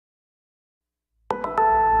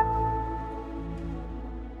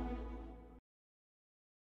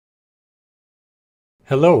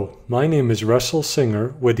Hello, my name is Russell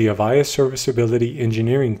Singer with the Avaya Serviceability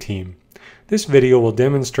Engineering team. This video will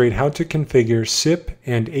demonstrate how to configure SIP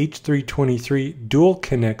and H323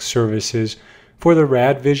 Dual-Connect services for the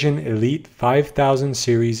Radvision Elite 5000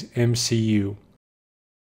 series MCU.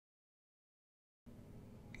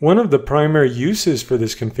 One of the primary uses for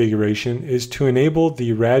this configuration is to enable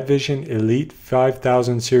the Radvision Elite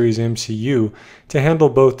 5000 series MCU to handle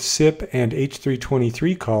both SIP and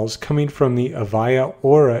H323 calls coming from the Avaya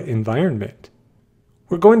Aura environment.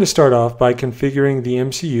 We're going to start off by configuring the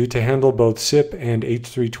MCU to handle both SIP and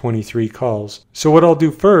H323 calls. So what I'll do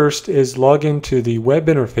first is log into the web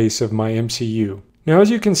interface of my MCU. Now,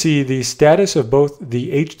 as you can see, the status of both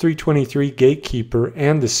the H323 gatekeeper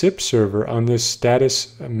and the SIP server on this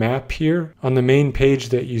status map here on the main page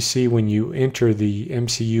that you see when you enter the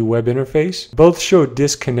MCU web interface, both show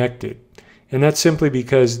disconnected. And that's simply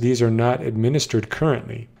because these are not administered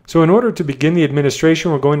currently. So in order to begin the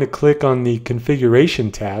administration, we're going to click on the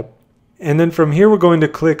Configuration tab. And then from here, we're going to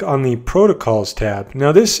click on the Protocols tab.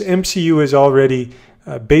 Now, this MCU is already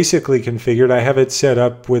basically configured. I have it set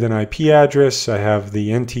up with an IP address. I have the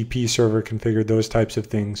NTP server configured, those types of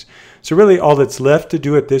things. So really all that's left to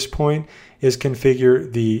do at this point is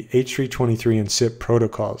configure the H323 and SIP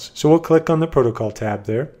protocols. So we'll click on the Protocol tab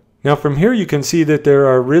there. Now from here you can see that there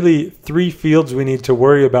are really three fields we need to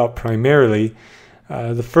worry about primarily.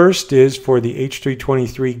 The first is for the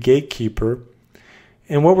H323 gatekeeper.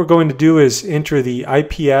 And what we're going to do is enter the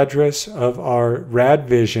IP address of our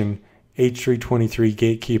Radvision H323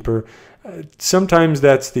 gatekeeper. Sometimes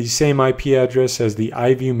that's the same IP address as the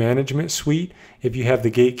iView management suite if you have the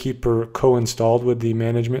gatekeeper co-installed with the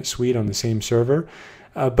management suite on the same server.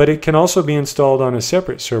 But it can also be installed on a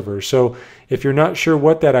separate server. So if you're not sure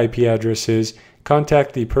what that IP address is,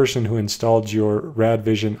 contact the person who installed your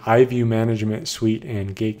Radvision iView management suite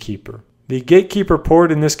and gatekeeper. The gatekeeper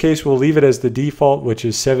port in this case, we'll leave it as the default, which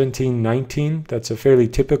is 1719. That's a fairly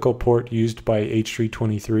typical port used by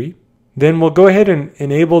H323. Then we'll go ahead and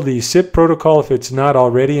enable the SIP protocol if it's not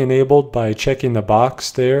already enabled by checking the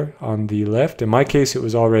box there on the left. In my case, it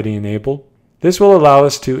was already enabled. This will allow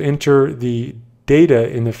us to enter the data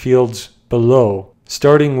in the fields below,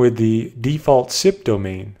 starting with the default SIP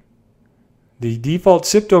domain. The default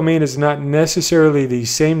SIP domain is not necessarily the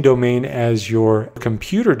same domain as your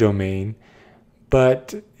computer domain,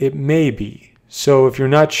 but it may be. So if you're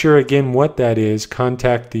not sure again what that is,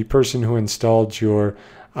 contact the person who installed your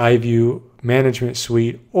iView management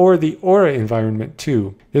suite or the Aura environment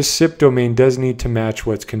too. This SIP domain does need to match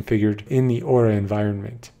what's configured in the Aura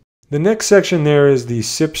environment. The next section there is the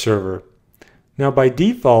SIP server. Now by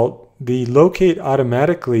default, the Locate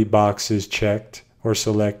Automatically box is checked or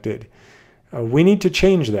selected. We need to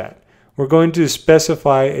change that. We're going to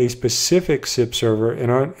specify a specific SIP server,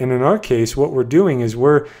 and in our case, what we're doing is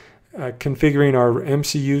we're configuring our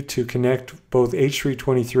MCU to connect both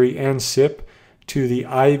H323 and SIP to the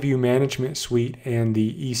iView management suite and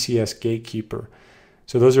the ECS gatekeeper.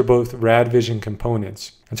 So those are both Radvision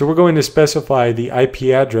components. And so we're going to specify the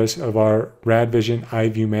IP address of our Radvision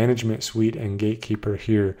iView management suite and gatekeeper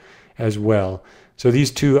here as well. So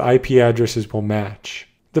these two IP addresses will match.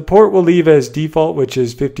 The port we'll leave as default, which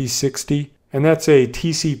is 5060, and that's a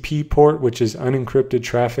TCP port, which is unencrypted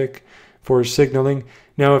traffic for signaling.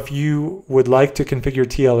 Now, if you would like to configure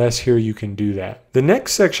TLS here, you can do that. The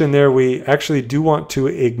next section there we actually do want to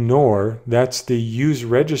ignore. That's the Use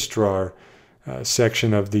Registrar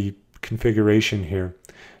section of the configuration here.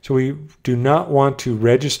 So we do not want to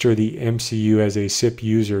register the MCU as a SIP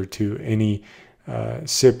user to any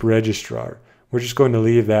SIP registrar. We're just going to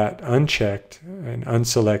leave that unchecked and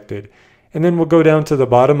unselected. And then we'll go down to the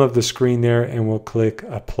bottom of the screen there and we'll click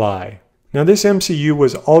Apply. Now this MCU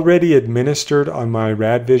was already administered on my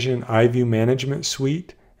Radvision iView management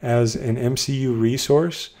suite as an MCU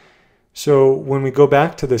resource. So when we go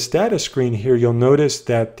back to the status screen here, you'll notice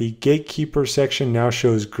that the gatekeeper section now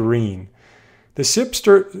shows green. The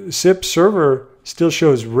SIP server still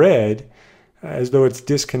shows red as though it's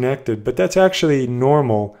disconnected, but that's actually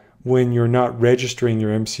normal when you're not registering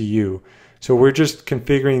your MCU. So we're just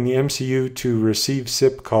configuring the MCU to receive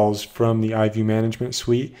SIP calls from the iView management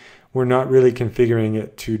suite. We're not really configuring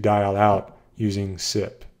it to dial out using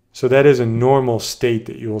SIP. So that is a normal state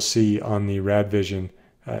that you will see on the Radvision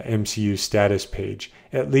MCU status page,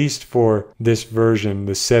 at least for this version,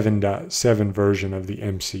 the 7.7 version of the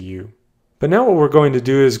MCU. But now what we're going to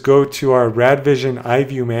do is go to our Radvision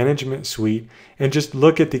iView management suite and just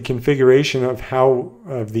look at the configuration of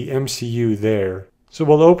the MCU there. So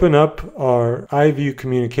we'll open up our iView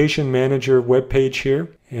Communication Manager webpage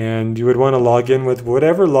here, And you would want to log in with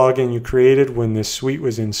whatever login you created when this suite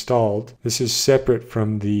was installed. This is separate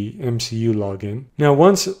from the MCU login. Now,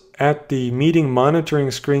 once at the meeting monitoring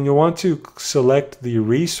screen, you'll want to select the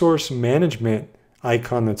resource management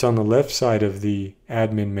icon that's on the left side of the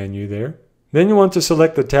admin menu there. Then you want to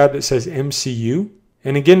select the tab that says MCU.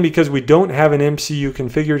 And again, because we don't have an MCU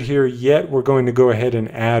configured here yet, we're going to go ahead and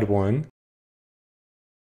add one.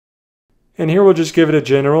 And here we'll just give it a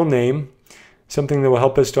general name, something that will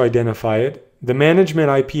help us to identify it. The management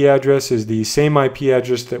IP address is the same IP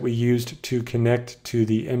address that we used to connect to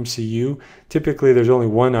the MCU. Typically, there's only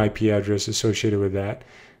one IP address associated with that,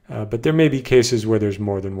 but there may be cases where there's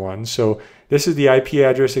more than one. So this is the IP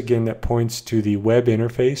address, again, that points to the web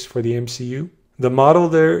interface for the MCU. The model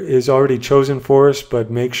there is already chosen for us, but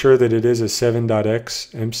make sure that it is a 7.x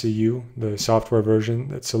MCU, the software version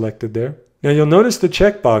that's selected there. Now you'll notice the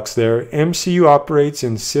checkbox there, MCU operates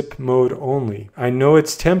in SIP mode only. I know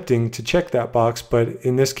it's tempting to check that box, but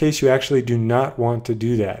in this case you actually do not want to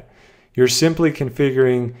do that. You're simply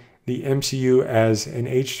configuring the MCU as an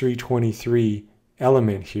H323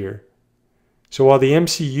 element here. So while the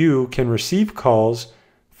MCU can receive calls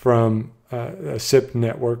from a SIP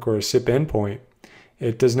network or a SIP endpoint,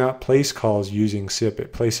 it does not place calls using SIP,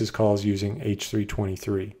 it places calls using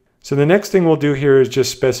H323. So the next thing we'll do here is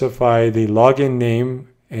just specify the login name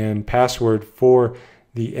and password for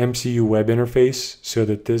the MCU web interface so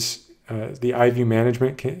that the iView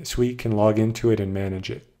management suite can log into it and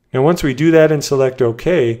manage it. Now once we do that and select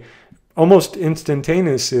OK, almost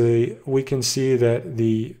instantaneously we can see that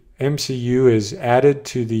the MCU is added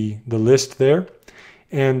to the list there,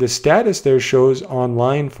 and the status there shows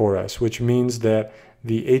online for us, which means that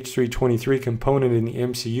the H323 component in the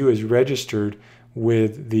MCU is registered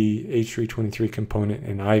with the H323 component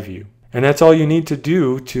in iView. And that's all you need to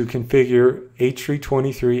do to configure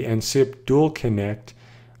H323 and SIP Dual-Connect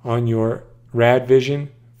on your Radvision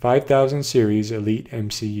 5000 series Elite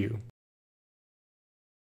MCU.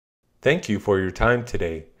 Thank you for your time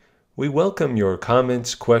today. We welcome your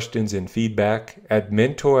comments, questions, and feedback at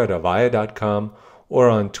mentor@avaya.com or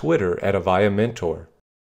on Twitter @AvayaMentor.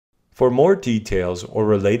 For more details or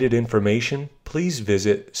related information, please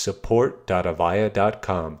visit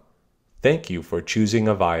support.avaya.com. Thank you for choosing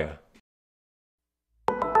Avaya.